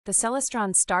The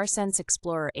Celestron StarSense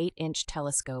Explorer 8-inch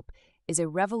telescope is a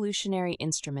revolutionary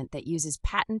instrument that uses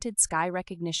patented sky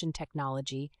recognition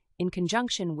technology in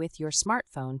conjunction with your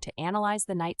smartphone to analyze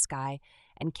the night sky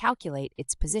and calculate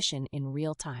its position in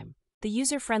real time. The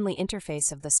user-friendly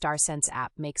interface of the StarSense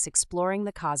app makes exploring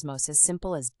the cosmos as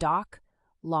simple as dock,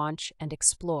 launch, and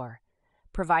explore,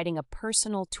 providing a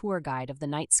personal tour guide of the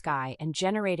night sky and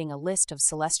generating a list of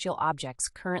celestial objects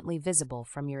currently visible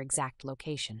from your exact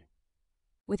location.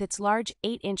 With its large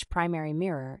 8-inch primary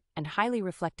mirror and highly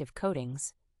reflective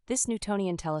coatings, this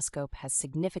Newtonian telescope has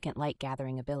significant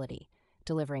light-gathering ability,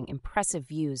 delivering impressive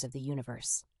views of the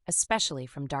universe, especially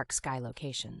from dark sky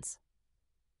locations.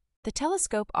 The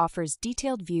telescope offers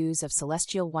detailed views of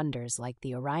celestial wonders like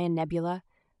the Orion Nebula,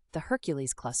 the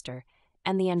Hercules Cluster,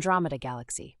 and the Andromeda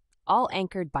Galaxy, all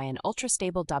anchored by an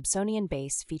ultra-stable Dobsonian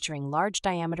base featuring large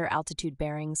diameter altitude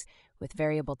bearings with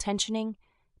variable tensioning,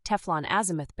 Teflon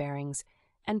azimuth bearings,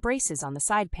 and braces on the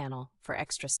side panel for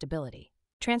extra stability.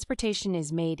 Transportation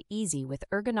is made easy with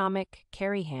ergonomic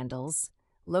carry handles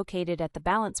located at the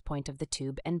balance point of the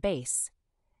tube and base,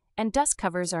 and dust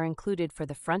covers are included for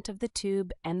the front of the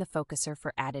tube and the focuser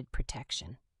for added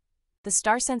protection. The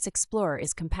StarSense Explorer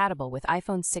is compatible with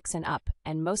iPhone 6 and up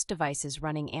and most devices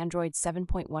running Android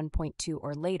 7.1.2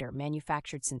 or later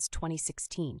manufactured since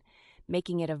 2016,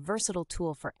 making it a versatile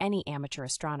tool for any amateur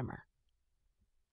astronomer.